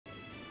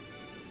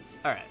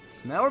Alright,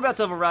 so now we're about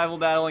to have a rival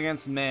battle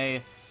against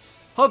May.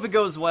 Hope it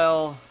goes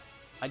well.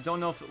 I don't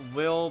know if it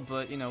will,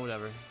 but, you know,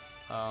 whatever.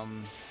 I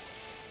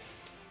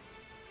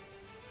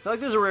feel like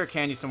there's a rare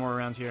candy somewhere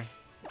around here.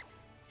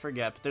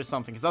 Forget, but there's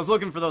something. Because I was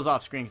looking for those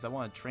off screen because I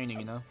wanted training,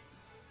 you know?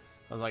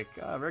 I was like,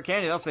 rare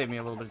candy, that'll save me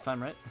a little bit of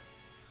time, right?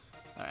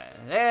 Alright,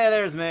 hey,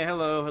 there's May.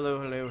 Hello, hello,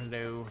 hello,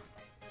 hello.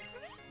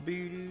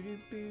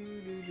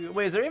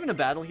 Wait, is there even a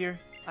battle here?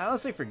 I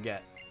honestly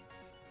forget.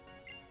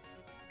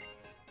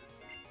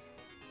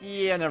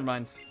 Yeah, never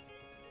mind.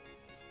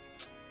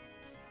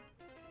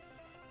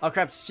 Oh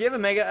crap, does she have a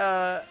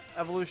Mega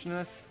Evolution in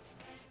this?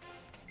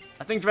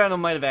 I think Drayano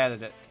might have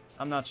added it.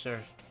 I'm not sure.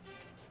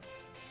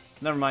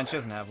 Never mind, she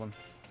doesn't have one.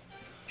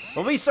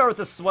 Well, we start with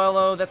the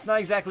Swellow. That's not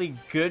exactly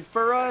good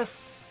for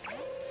us.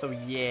 So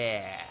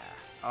yeah.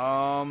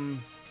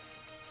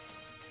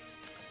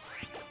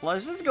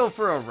 Let's just go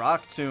for a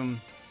Rock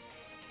Tomb.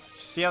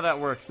 See how that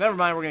works. Never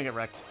mind, we're gonna get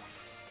wrecked.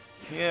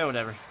 Yeah,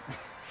 whatever.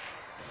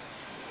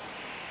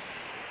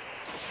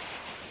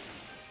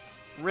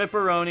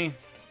 Ripperoni.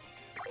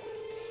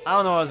 I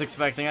don't know what I was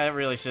expecting. I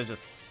really should have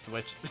just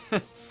switched.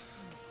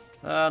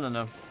 I don't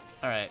know.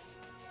 Alright.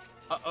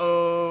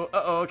 Uh-oh.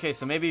 Uh-oh. Okay,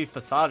 so maybe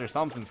Facade or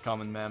something's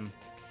coming, man.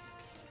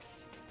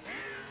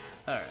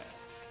 Alright.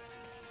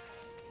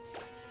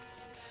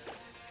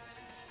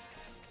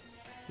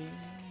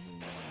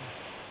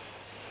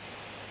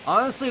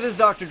 Honestly, this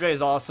Dr. Dre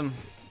is awesome.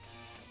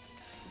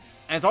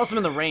 And it's awesome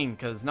in the rain,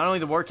 because not only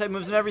the War type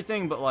moves and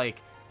everything, but, like,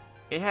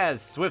 it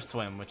has Swift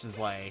Swim, which is,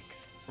 like,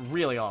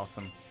 really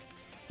awesome.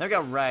 Now we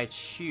got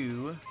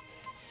Raichu.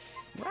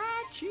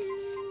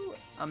 Raichu!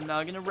 I'm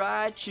not gonna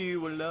write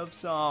you a love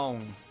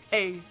song.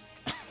 Hey!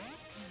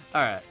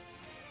 Alright.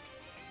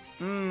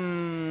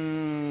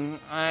 I'm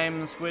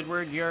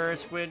Squidward, you're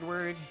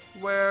Squidward.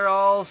 We're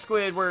all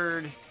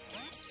Squidward.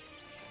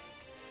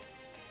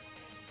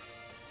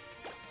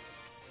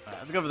 Alright,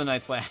 let's go for the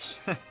Night Slash.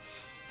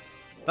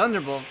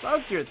 Thunderbolt,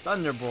 fuck your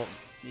Thunderbolt.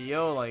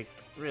 Yo, like,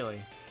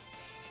 really?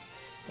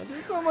 I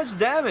did so much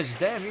damage,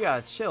 damn, you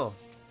gotta chill.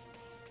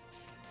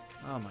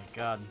 Oh my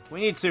god.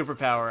 We need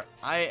superpower.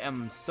 I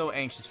am so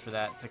anxious for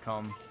that to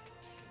come.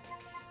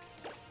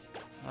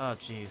 Oh,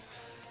 jeez.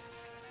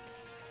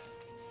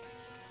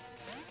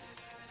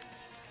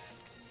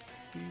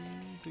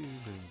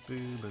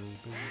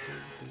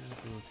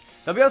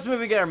 That'll be awesome if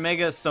we get our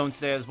Mega Stone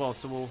today as well,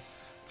 so we'll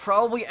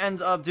probably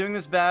end up doing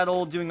this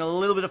battle, doing a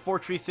little bit of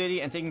Fort Tree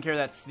City, and taking care of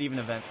that Steven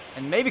event.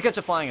 And maybe catch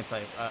a flying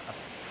type.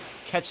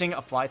 Catching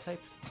a fly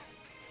type?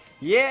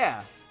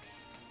 Yeah!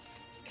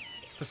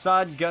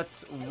 Facade,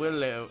 Guts,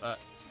 Willow.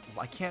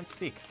 I can't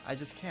speak. I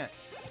just can't.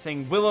 I'm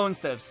saying Willow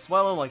instead of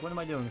Swellow. Like, what am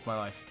I doing with my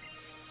life?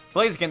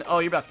 Blaziken. Oh,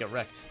 you're about to get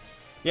wrecked.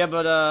 Yeah,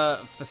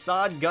 but,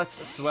 Facade,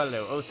 Guts,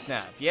 Swellow. Oh,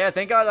 snap. Yeah,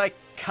 thank God I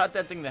cut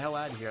that thing the hell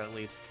out of here, at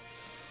least.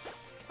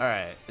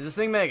 Alright. Is this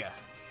thing Mega?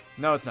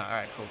 No, it's not.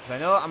 Alright, cool.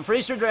 Because I'm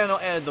pretty sure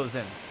Drayano added those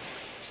in.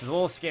 Which is a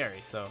little scary,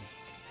 so.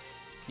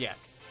 Yeah.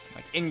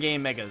 Like,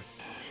 in-game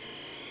Megas.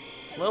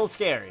 A little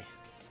scary.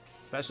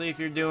 Especially if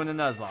you're doing a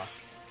Nuzlocke.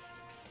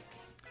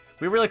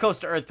 We're really close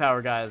to Earth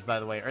Power, guys, by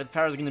the way. Earth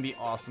Power is going to be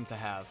awesome to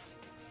have.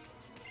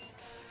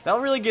 That'll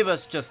really give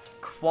us just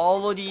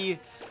quality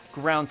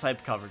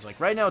ground-type coverage. Like,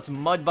 right now it's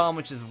Mud Bomb,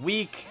 which is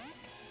weak,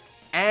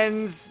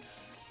 and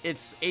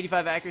it's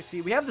 85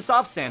 accuracy. We have the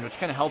Soft Sand, which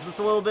kind of helps us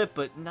a little bit,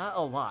 but not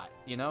a lot,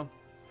 you know?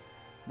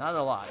 Not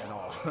a lot at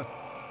all.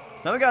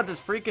 So now we got this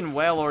freaking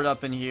Wailord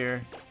up in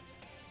here.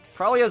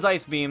 Probably has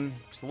Ice Beam,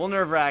 which is a little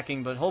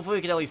nerve-wracking, but hopefully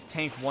we can at least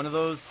tank one of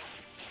those.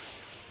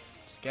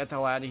 Just get the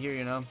hell out of here,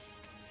 you know?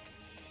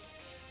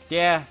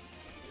 Yeah.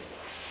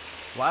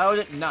 Why would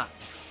it not?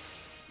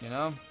 You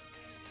know?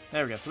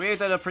 There we go. So we ate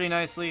that up pretty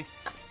nicely.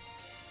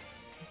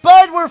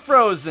 But we're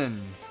frozen!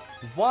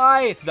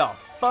 Why the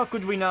fuck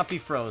would we not be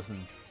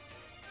frozen?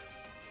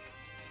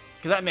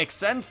 Because that makes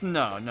sense?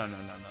 No.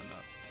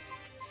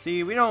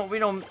 See, we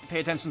don't pay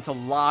attention to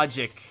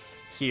logic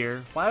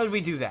here. Why would we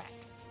do that?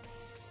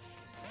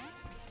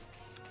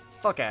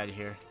 Fuck out of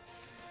here.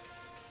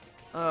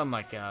 Oh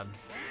my god.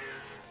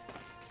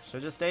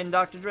 Should've just stayed in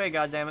Dr. Dre,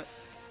 goddammit.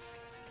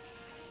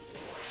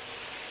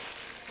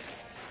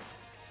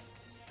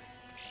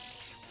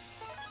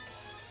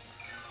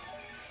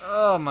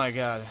 Oh my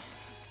god.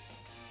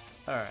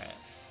 Alright.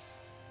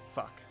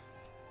 Fuck.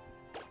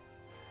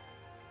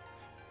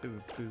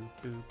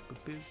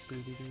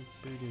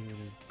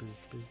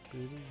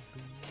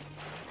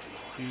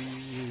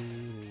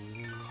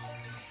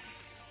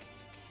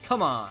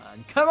 Come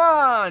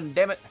on,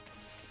 damn it.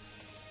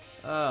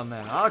 Oh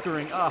man, Aqua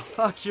Ring. Oh,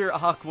 fuck your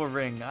Aqua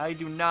Ring. I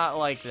do not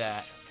like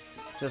that.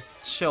 Just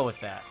chill with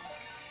that.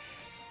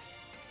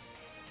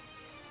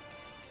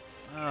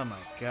 Oh my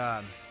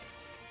god.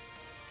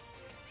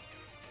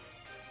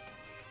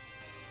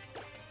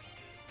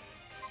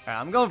 Alright,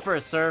 I'm going for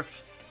a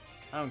Surf.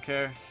 I don't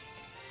care.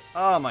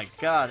 Oh my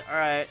god,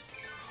 alright.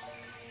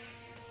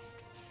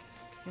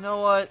 You know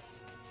what?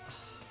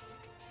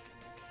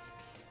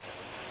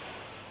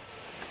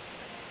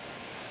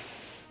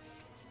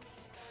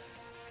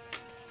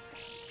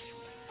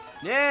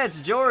 Yeah,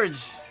 it's George.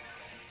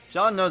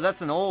 John knows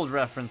that's an old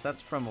reference.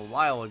 That's from a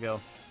while ago.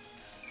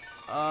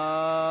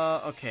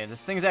 Okay,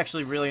 this thing's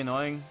actually really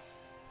annoying.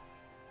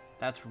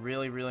 That's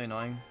really, really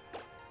annoying.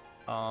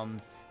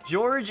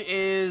 George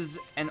is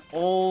an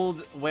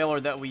old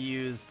whaler that we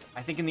used,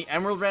 I think, in the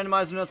Emerald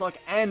Randomizer Nuzlocke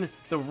and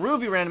the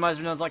Ruby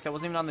Randomizer Nuzlocke that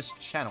wasn't even on this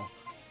channel.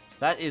 So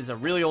that is a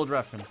really old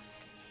reference.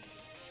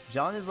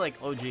 John is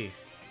like OG.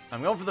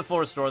 I'm going for the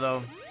floor store though.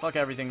 Fuck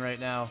everything right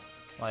now.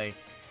 Like,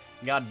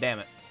 god damn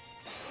it.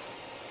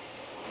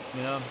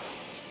 You know?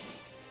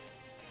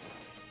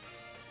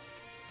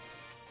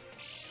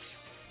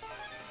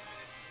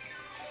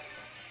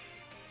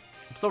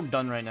 I'm so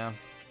done right now.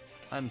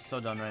 I'm so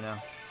done right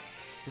now.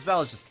 This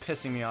battle is just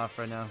pissing me off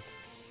right now.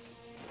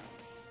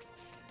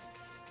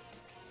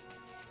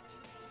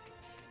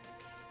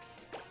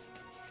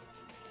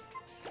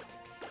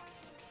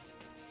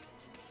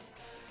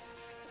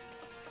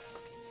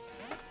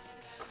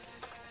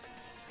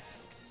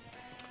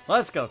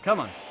 Let's go,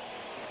 come on.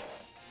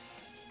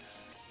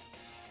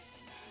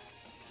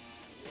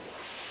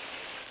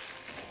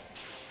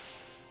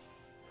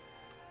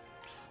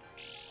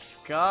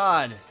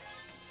 God.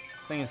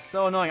 This thing is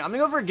so annoying. I'm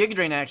gonna go for a Giga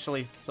Drain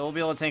actually, so we'll be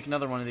able to tank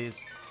another one of these.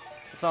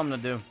 That's all I'm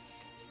gonna do.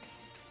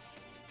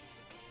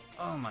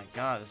 Oh my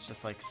god, it's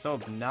just like so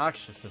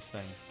obnoxious, this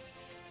thing.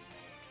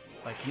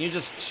 Like, can you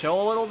just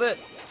chill a little bit?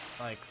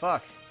 Like,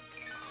 fuck.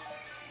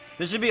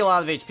 There should be a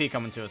lot of HP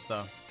coming to us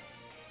though.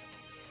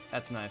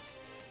 That's nice.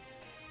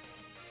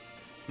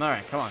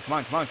 Alright, come on, come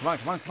on, come on, come on,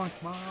 come on, come on,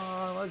 come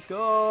on, let's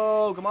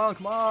go! Come on,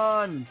 come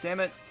on! Damn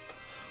it.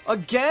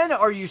 Again?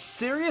 Are you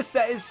serious?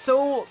 That is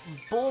so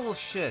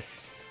bullshit.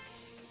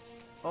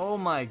 Oh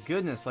my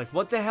goodness, like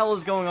what the hell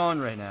is going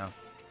on right now?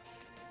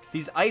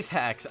 These ice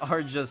hacks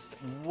are just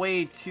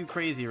way too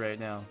crazy right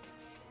now.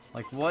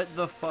 Like, what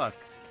the fuck?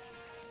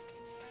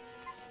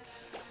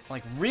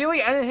 Like,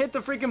 really? I didn't hit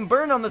the freaking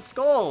burn on the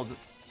Scald!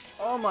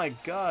 Oh my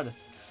god.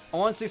 I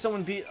want to see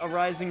someone beat a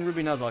Rising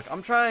Ruby Nuzlocke.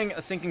 I'm trying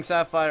a Sinking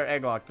Sapphire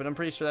Egglock, but I'm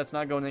pretty sure that's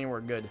not going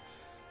anywhere good.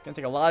 It's gonna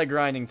take a lot of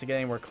grinding to get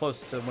anywhere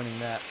close to winning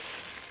that.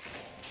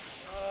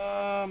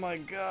 Oh my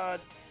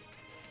god.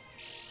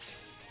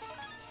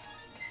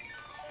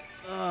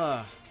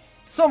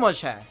 So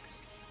much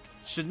hacks.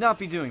 Should not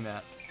be doing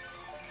that.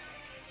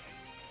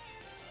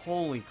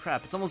 Holy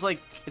crap. It's almost like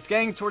it's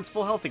getting towards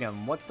full health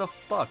again. What the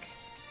fuck?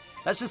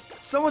 That's just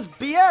so much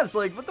BS.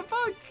 Like, what the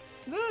fuck?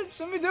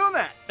 Shouldn't be doing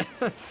that.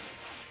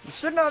 You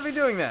should not be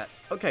doing that.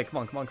 Okay, come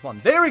on, come on, come on.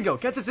 There we go.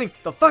 Get this thing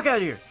the fuck out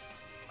of here.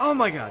 Oh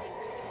my god.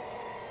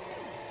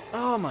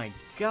 Oh my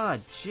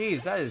god.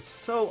 Jeez, that is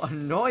so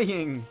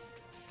annoying.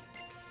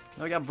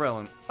 Now we got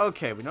Brilliant.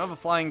 Okay, we don't have a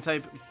flying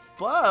type,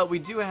 but we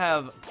do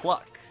have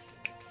Pluck.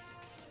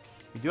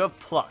 We do have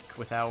Pluck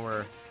with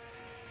our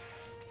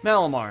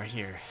Malamar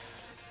here.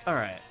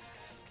 Alright.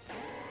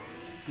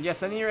 Yes,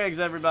 send in your eggs,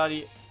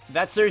 everybody.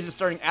 That series is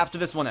starting after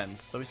this one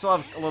ends, so we still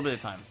have a little bit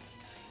of time.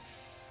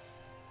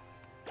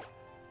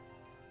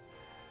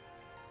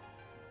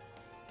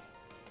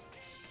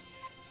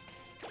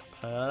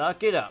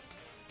 Pluck it up.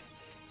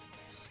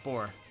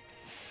 Spore.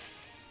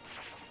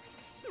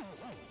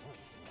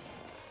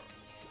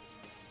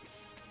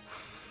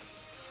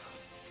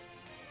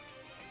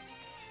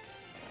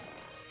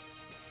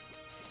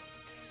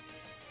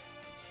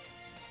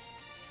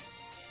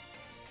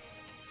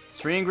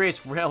 Serene Grace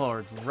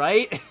Railord,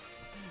 right?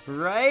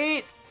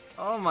 Right?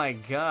 Oh my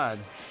god.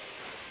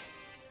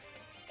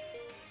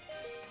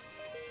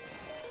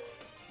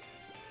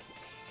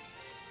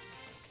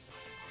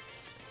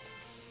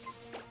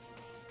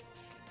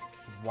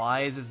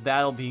 Why is this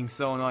battle being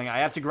so annoying? I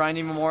have to grind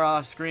even more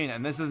off screen,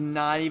 and this is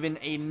not even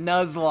a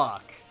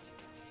Nuzlocke.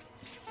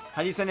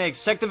 How do you send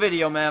eggs? Check the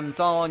video, ma'am. It's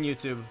all on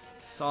YouTube.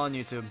 It's all on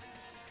YouTube.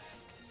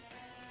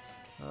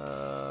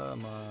 Oh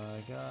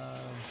my god.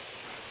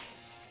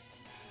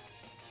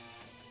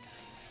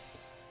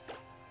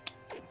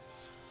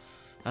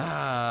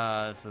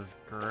 Ah, this is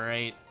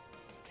great.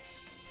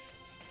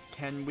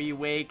 Can we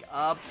wake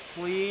up,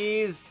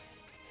 please?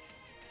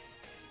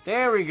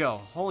 There we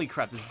go. Holy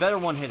crap, this better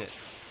one hit it.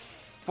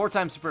 4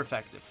 times super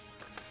effective.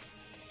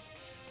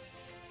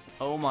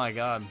 Oh my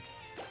god.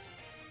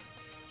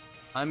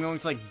 I'm going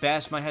to, like,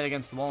 bash my head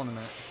against the wall in a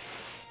minute.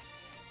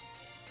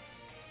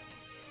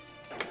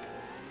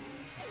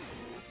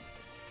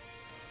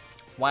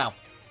 Wow.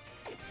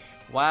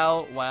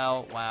 Wow,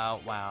 wow, wow,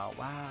 wow, wow,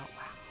 wow.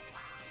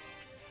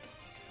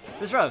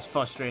 This route is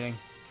frustrating.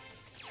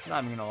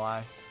 Not even gonna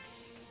lie.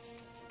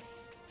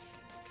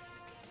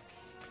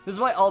 This is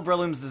why all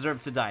Breloons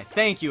deserve to die.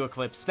 Thank you,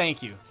 Eclipse.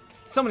 Thank you.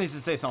 Someone needs to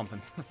say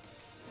something.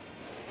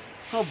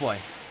 Oh boy.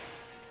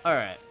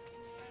 Alright.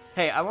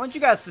 Hey, I want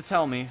you guys to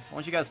tell me. I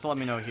want you guys to let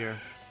me know here.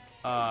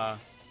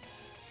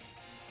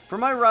 For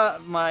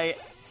my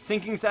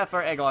Sinking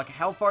Sapphire Egglock,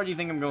 how far do you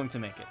think I'm going to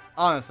make it?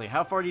 Honestly,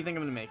 how far do you think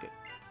I'm going to make it?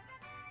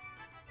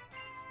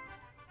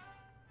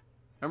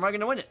 Or am I going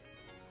to win it?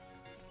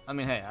 I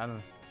mean, hey, I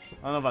don't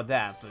know about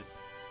that, but,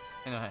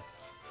 you know, hey.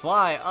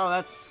 Fly! Oh,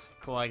 that's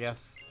cool, I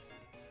guess.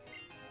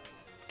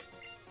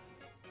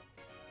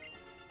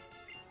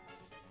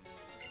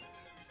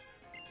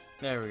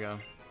 There we go.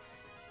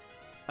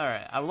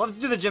 Alright, I would love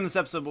to do the gym this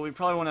episode, but we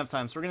probably won't have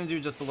time, so we're gonna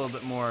do just a little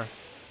bit more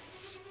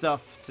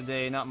stuff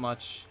today, not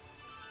much.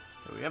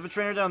 So we have a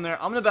trainer down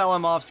there. I'm gonna battle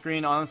him off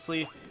screen,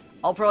 honestly.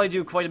 I'll probably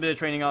do quite a bit of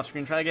training off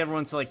screen, try to get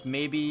everyone to like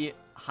maybe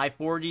high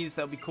 40s,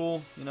 that would be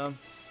cool, you know?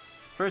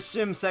 First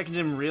gym, second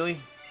gym, really?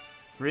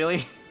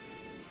 Really?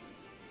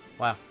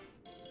 Wow.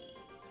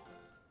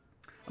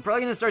 I'm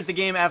probably gonna start the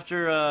game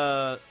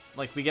after,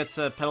 like, we get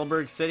to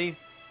Petalburg City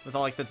with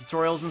all, like, the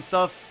tutorials and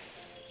stuff.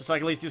 Just so I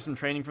can at least do some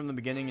training from the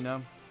beginning, you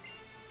know?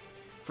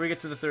 Before we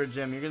get to the third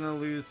gym, you're gonna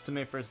lose to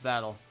my first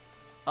battle.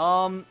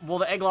 Well,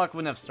 the egg lock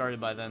wouldn't have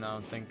started by then, I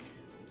don't think.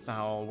 That's not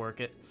how I'll work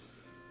it.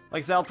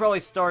 Like I said, I'll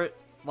probably start,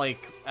 like,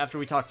 after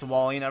we talk to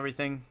Wally and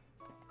everything.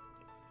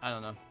 I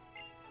don't know.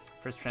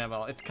 First trainer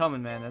battle. It's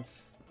coming, man.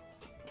 It's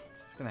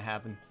gonna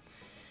happen.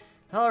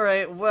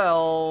 Alright,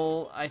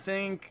 well, I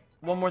think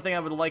one more thing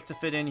I would like to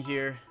fit in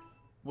here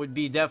would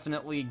be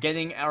definitely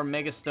getting our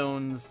Mega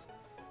Stones,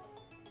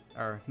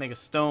 or Mega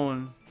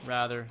Stone,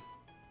 rather.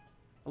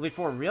 Elite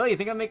Four, really? You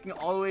think I'm making it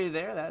all the way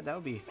there?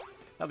 That'd be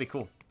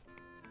cool.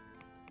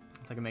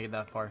 If I can make it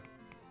that far.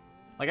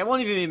 Like, I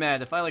won't even be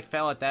mad. If I, like,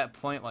 fail at that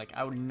point, like,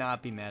 I would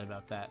not be mad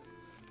about that.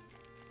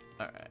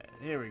 Alright,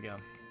 here we go.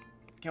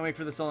 Can't wait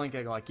for the Soul Link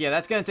Egg Lock. Yeah,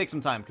 that's gonna take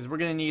some time, because we're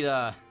gonna need,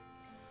 to...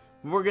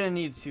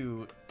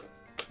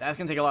 That's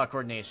gonna take a lot of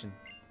coordination.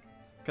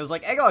 Because,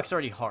 like, Egg Lock's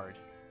already hard.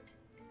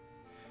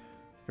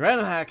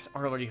 Drayano hacks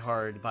are already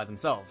hard by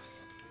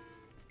themselves.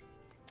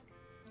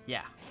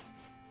 Yeah.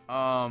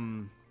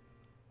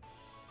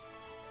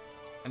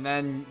 And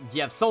then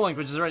you have Soul Link,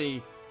 which is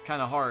already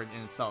kind of hard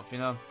in itself, you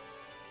know?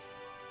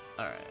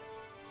 Alright.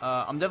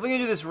 I'm definitely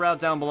gonna do this route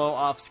down below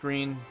off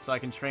screen so I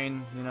can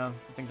train, you know?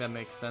 I think that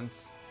makes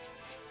sense.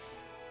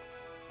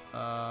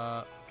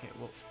 Okay,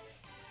 well,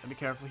 gotta be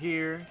careful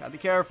here. Gotta be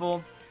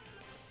careful.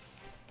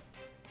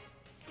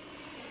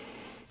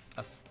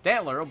 A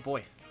Stantler, oh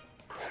boy.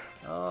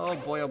 Oh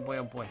boy, oh boy,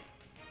 oh boy.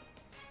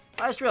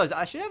 I just realized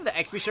I should have the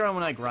XP share on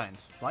when I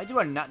grind. Why do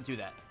I not do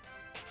that?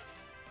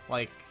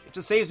 Like, it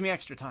just saves me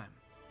extra time.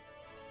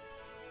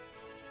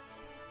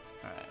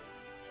 Alright.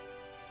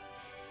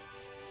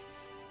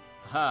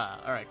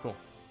 Aha, alright, cool.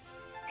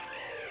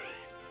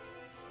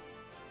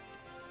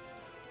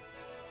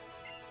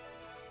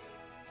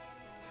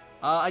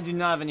 I do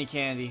not have any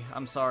candy.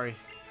 I'm sorry.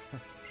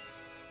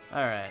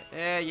 Alright.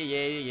 Yeah.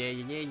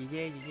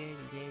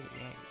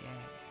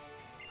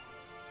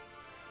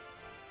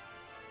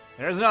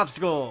 There's an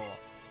obstacle!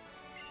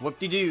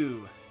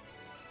 Whoop-de-doo.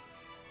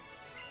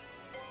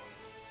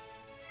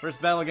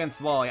 First battle against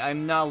Wally.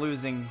 I'm not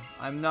losing.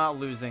 I'm not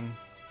losing.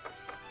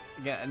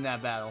 Again, in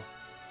that battle.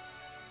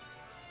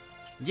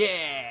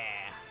 Yeah!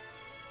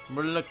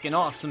 We're looking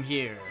awesome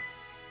here.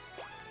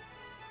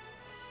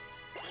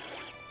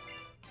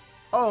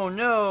 Oh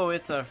no,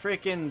 it's a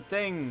freaking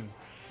thing.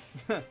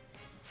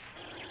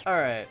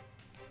 Alright.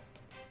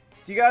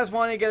 Do you guys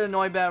want to get a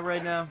Noibat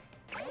right now?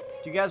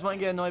 Do you guys want to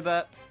get a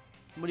Noibat?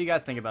 What do you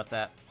guys think about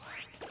that?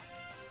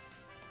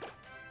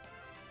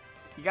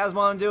 You guys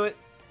want to do it?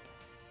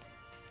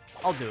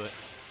 I'll do it.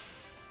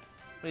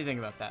 What do you think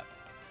about that?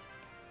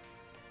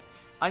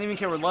 I don't even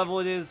care what level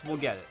it is, we'll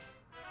get it.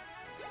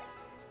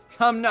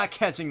 I'm not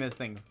catching this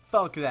thing.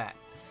 Fuck that.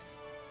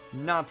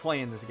 Not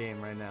playing this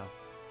game right now.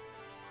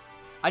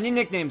 I need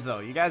nicknames, though.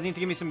 You guys need to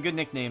give me some good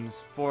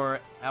nicknames for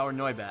our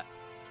Noibat.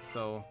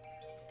 So...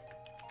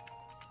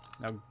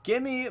 Now,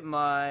 give me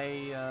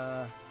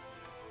my,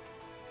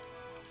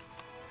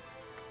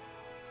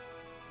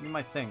 give me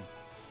my thing.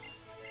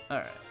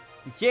 Alright.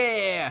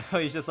 Yeah! Oh,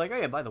 he's just like, oh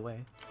yeah, by the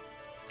way.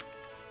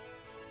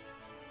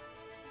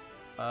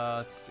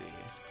 Let's see.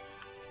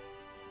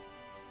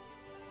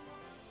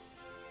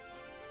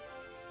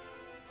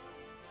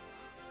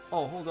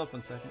 Oh, hold up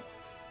 1 second.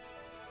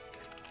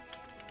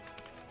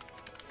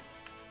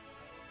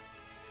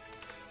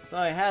 I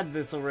thought I had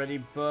this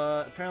already,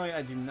 but apparently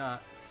I do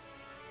not.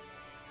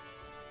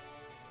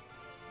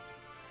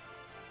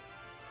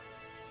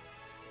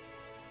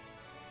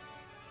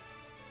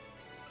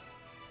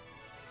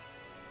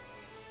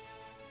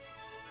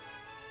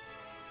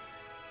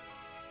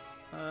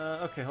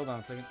 Okay, hold on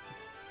a second.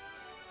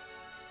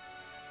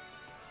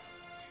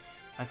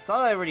 I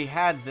thought I already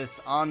had this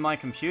on my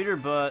computer,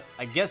 but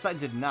I guess I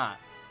did not.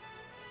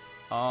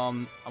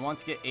 I want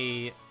to get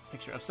a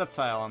picture of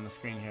Sapphire on the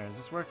screen here. Does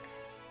this work?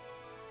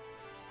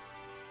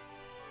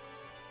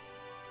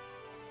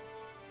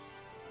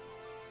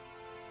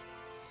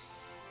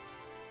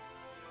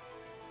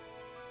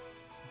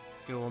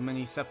 Get a little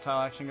mini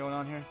Sapphire action going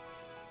on here.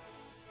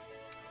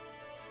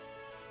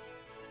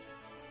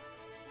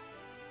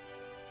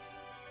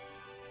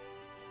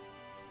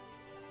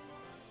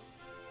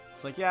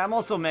 It's like, yeah, I'm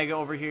also Mega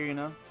over here, you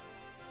know?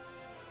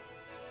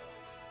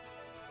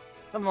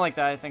 Something like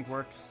that, I think,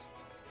 works.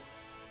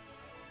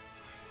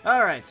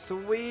 Alright,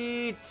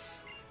 sweet.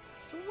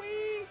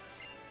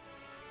 Sweet.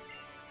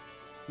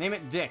 Name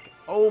it Dick.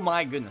 Oh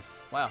my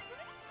goodness. Wow.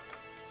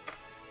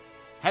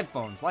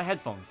 Headphones. Why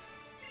headphones?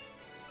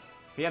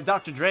 We have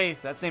Dr. Dre.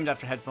 That's named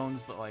after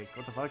headphones, but like,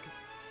 what the fuck?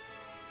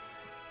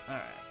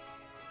 Alright.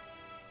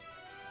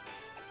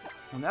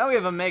 Well, now we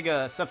have a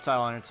Mega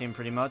Sceptile on our team,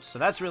 pretty much, so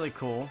that's really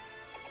cool.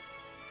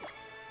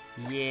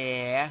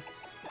 Yeah.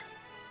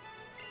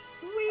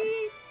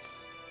 Sweet.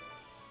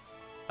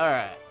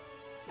 Alright.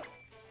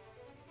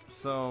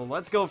 So,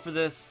 let's go for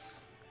this.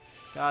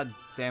 God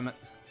damn it.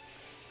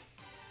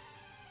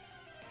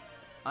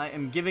 I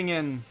am giving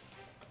in.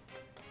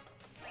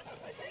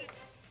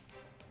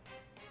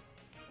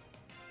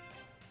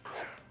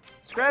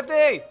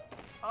 Scrafty!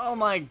 Oh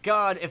my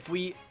god, if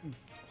we...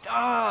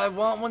 I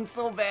want one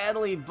so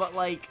badly, but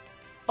like...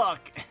 Fuck.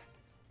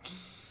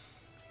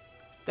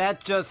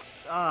 That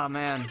just...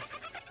 man.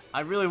 I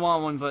really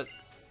want one, but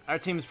our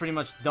team's pretty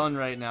much done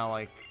right now.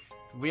 Like,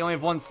 we only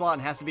have one slot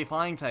and it has to be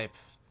flying type.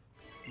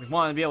 We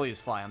want to be able to use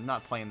fly. I'm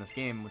not playing this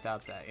game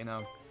without that, you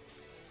know?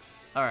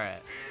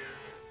 Alright.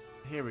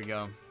 Here we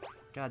go.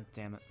 God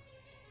damn it.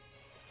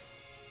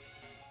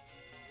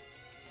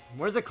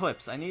 Where's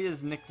Eclipse? I need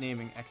his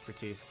nicknaming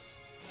expertise.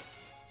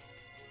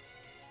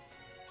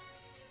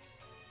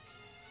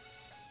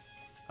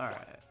 Alright.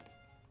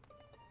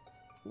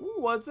 Ooh,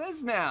 what's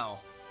this now?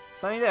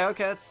 Sunny day,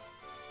 okay, that's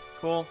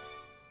cool,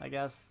 I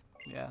guess.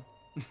 Yeah.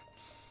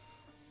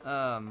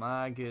 Oh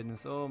my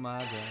goodness, oh my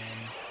damn.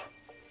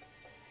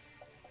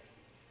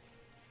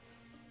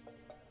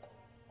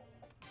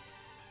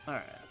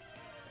 Alright.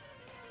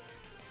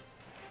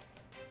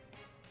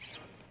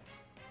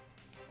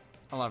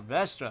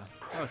 Vestra.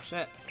 Oh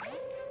shit.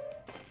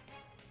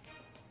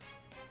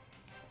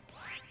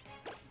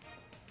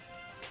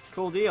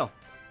 Cool deal.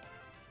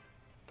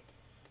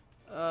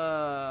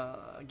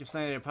 Give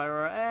Sanity to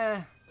Pyro.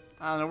 I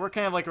don't know, we're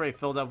kind of like already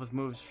filled up with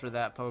moves for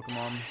that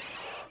Pokemon.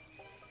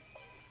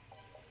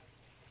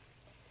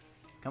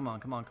 Come on,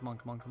 come on, come on,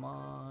 come on, come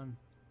on.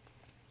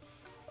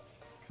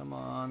 Come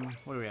on.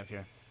 What do we have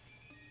here?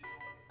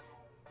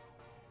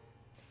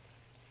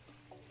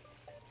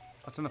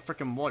 What's in the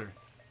frickin' water?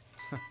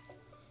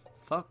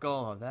 Fuck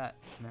all of that,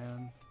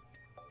 man.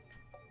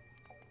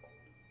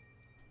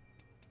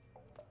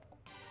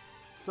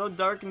 So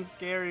dark and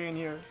scary in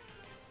here.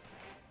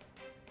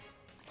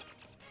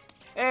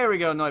 There we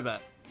go, Noibat.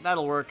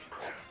 That'll work.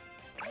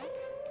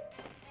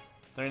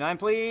 39,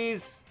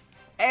 please.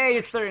 Hey,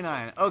 it's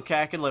 39.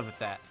 Okay, I can live with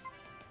that.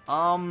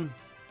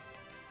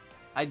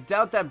 I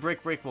doubt that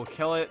Brick will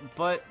kill it,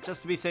 but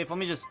just to be safe, let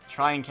me just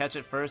try and catch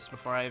it first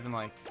before I even,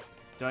 like,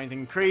 do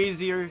anything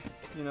crazy or,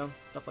 you know,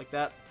 stuff like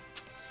that.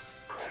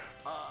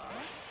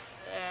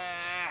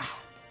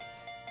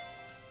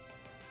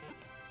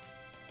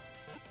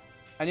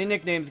 I need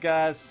nicknames,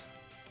 guys.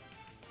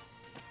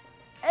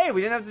 Hey, we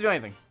didn't have to do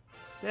anything.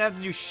 Didn't have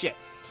to do shit.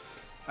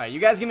 Alright, you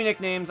guys give me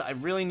nicknames. I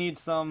really need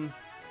some.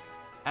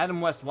 Adam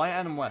West. Why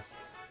Adam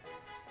West?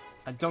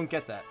 I don't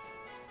get that.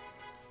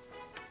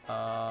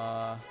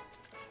 Alright.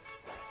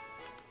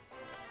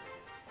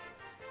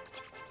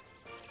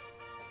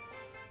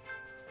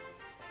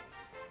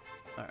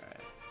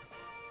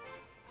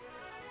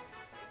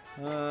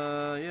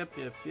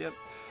 Yep.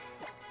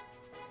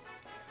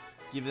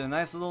 Give it a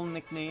nice little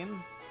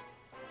nickname.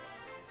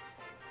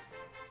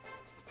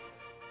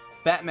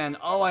 Batman.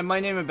 Oh, I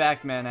might name it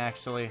Batman,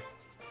 actually.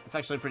 It's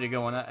actually a pretty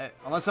good one.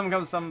 Unless someone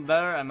comes with something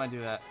better, I might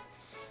do that.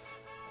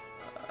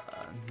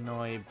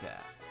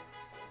 Noibat.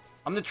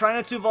 I'm gonna try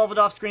not to evolve it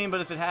off screen,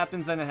 but if it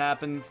happens, then it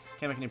happens.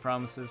 Can't make any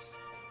promises.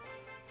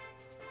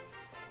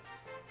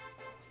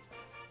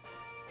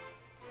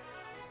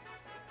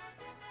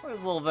 Look at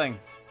this little thing.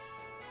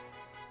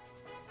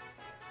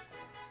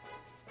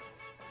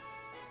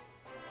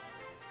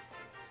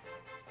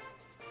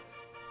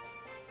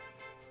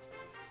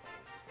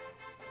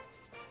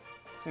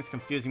 This thing's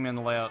confusing me on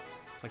the layout.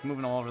 It's like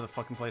moving all over the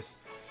fucking place.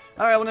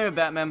 Alright, we'll name it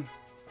Batman.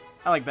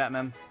 I like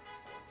Batman.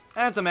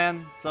 And it's a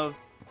man, so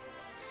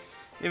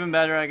even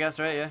better, I guess,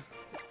 right? Yeah.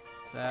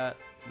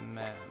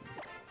 Batman.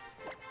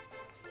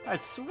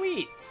 Alright,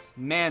 sweet!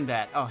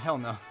 Manbat. Oh, hell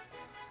no.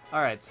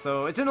 Alright,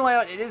 so it's in the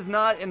layout. It is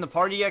not in the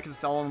party yet because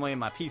it's all the way in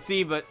my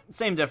PC, but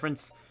same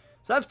difference.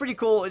 So that's pretty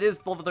cool. It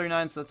is level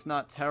 39, so that's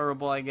not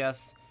terrible, I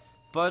guess.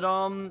 But,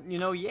 you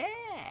know, yeah.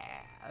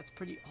 That's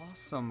pretty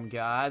awesome,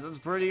 guys. That's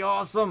pretty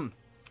awesome.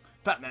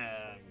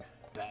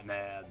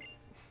 Batman.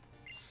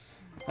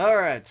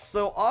 Alright,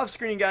 so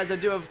off-screen, guys, I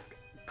do have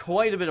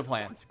quite a bit of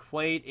plans.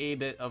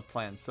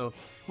 So,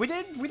 we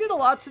did a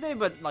lot today,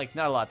 but, like,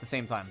 not a lot at the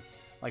same time.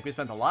 Like, we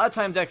spent a lot of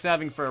time deck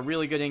savving for a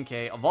really good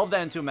Inkay, evolved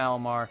that into a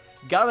Malamar,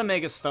 got a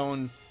Mega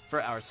Stone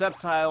for our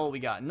Sceptile, we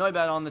got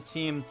Noibat on the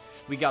team,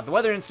 we got the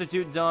Weather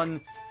Institute done,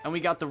 and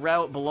we got the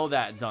route below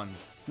that done.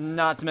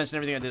 Not to mention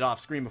everything I did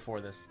off-screen before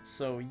this.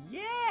 So,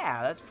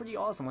 yeah, that's pretty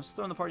awesome. Let's just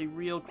throw in the party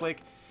real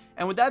quick.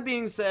 And with that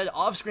being said,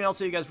 off-screen, I'll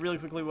tell you guys really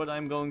quickly what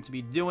I'm going to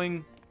be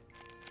doing.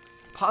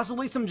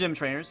 Possibly some gym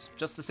trainers,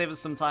 just to save us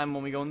some time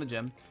when we go in the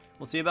gym.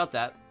 We'll see about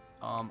that.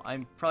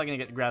 I'm probably going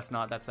to get Grass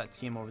Knot. That's that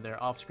team over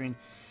there off-screen.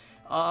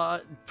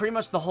 Pretty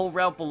much the whole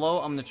route below,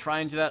 I'm going to try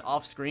and do that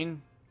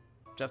off-screen.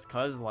 Just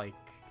because, like,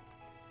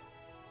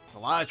 it's a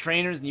lot of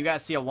trainers, and you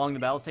guys see how long the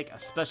battles take,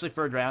 especially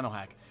for a Drayano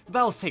hack. The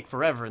battles take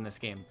forever in this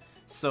game.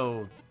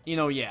 So, you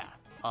know, yeah.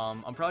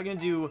 I'm probably going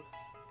to do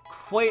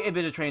quite a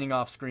bit of training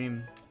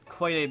off-screen.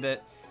 Quite a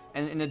bit.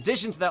 And in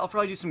addition to that, I'll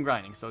probably do some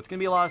grinding. So it's going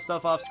to be a lot of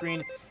stuff off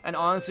screen. And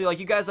honestly, like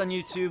you guys on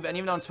YouTube and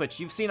even on Twitch,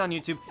 you've seen on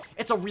YouTube,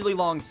 it's a really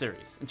long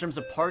series in terms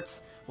of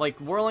parts. Like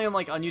we're only on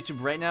like on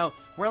YouTube right now,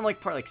 we're on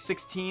like part like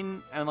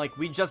 16 and like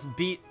we just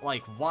beat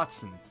like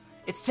Watson.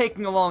 It's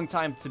taking a long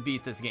time to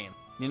beat this game.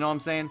 You know what I'm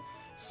saying?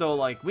 So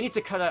like we need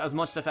to cut out as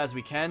much stuff as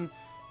we can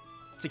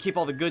to keep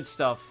all the good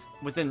stuff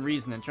within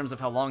reason in terms of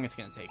how long it's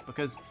going to take.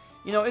 Because,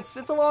 you know, it's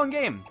a long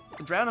game.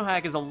 The Drayano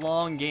hack is a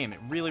long game. It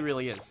really,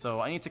 really is. So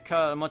I need to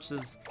cut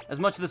as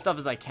much of the stuff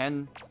as I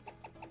can.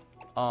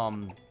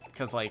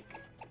 Because, like,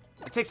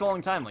 it takes a long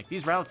time. Like,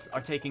 these routes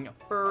are taking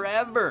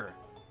forever.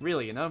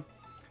 Really, you know?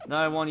 Now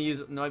I want to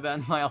use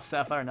Noibat my Elf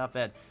Sapphire. Not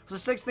bad. So the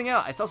sixth thing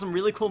out, I saw some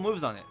really cool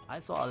moves on it. I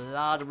saw a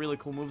lot of really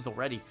cool moves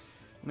already.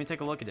 Let me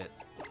take a look at it.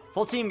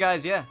 Full team,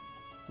 guys, yeah.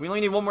 We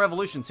only need one more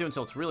evolution, too,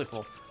 until it's really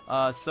full.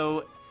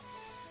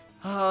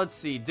 Let's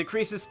see.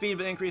 Decreases speed,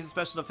 but increases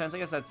special defense. I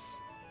guess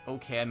that's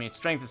okay. I mean,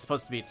 strength is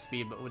supposed to be its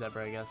speed, but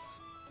whatever, I guess.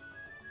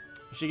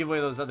 We should give away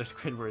those other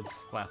Squidwards.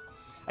 Wow.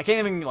 I can't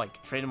even,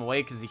 like, trade them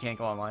away because you can't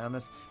go online on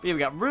this. But yeah, we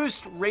got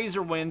Roost,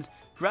 Razor Winds,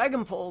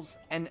 Dragon Pulse,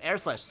 and Air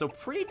Slash. So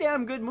pretty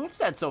damn good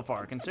moveset so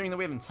far, considering that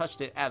we haven't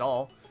touched it at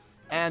all.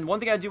 And one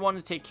thing I do want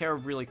to take care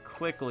of really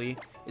quickly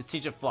is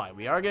Teach It Fly.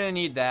 We are going to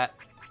need that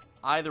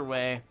either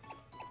way.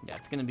 Yeah,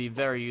 it's going to be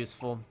very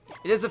useful.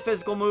 It is a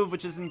physical move,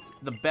 which isn't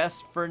the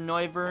best for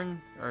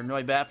Noivern, or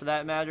Noibat for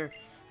that matter,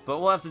 but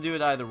we'll have to do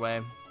it either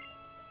way.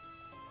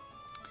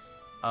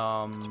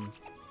 I'll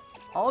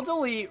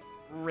delete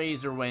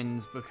Razor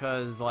Winds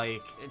because,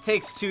 like, it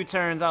takes 2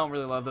 turns. I don't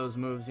really love those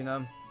moves, you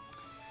know?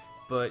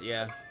 But,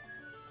 yeah.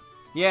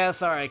 Yeah,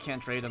 sorry, I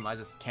can't trade them. I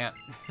just can't.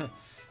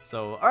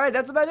 So, alright,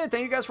 that's about it.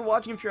 Thank you guys for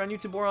watching. If you're on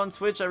YouTube or on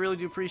Twitch, I really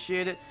do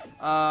appreciate it.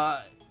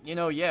 You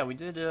know, yeah, we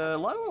did a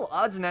lot of little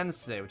odds and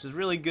ends today, which is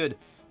really good.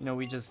 You know,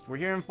 we're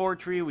here in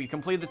Fortree, we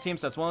completed the team,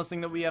 so that's one less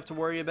thing that we have to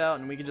worry about,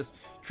 and we can just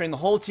train the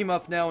whole team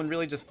up now and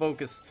really just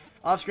focus.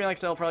 Off-screen, like I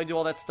said, I'll probably do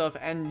all that stuff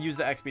and use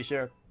the XP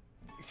share.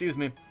 Excuse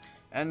me.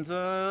 And,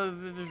 yeah,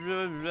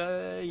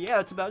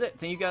 that's about it.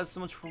 Thank you guys so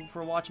much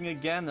for watching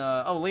again.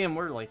 Oh, Liam,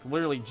 we're, like,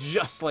 literally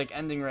just, like,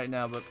 ending right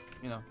now, but,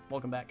 you know,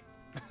 welcome back.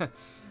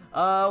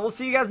 We'll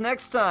see you guys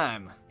next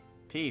time.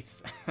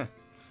 Peace.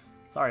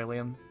 Sorry,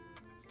 Liam.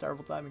 It's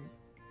terrible timing.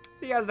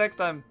 See you guys next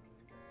time.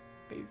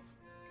 Peace.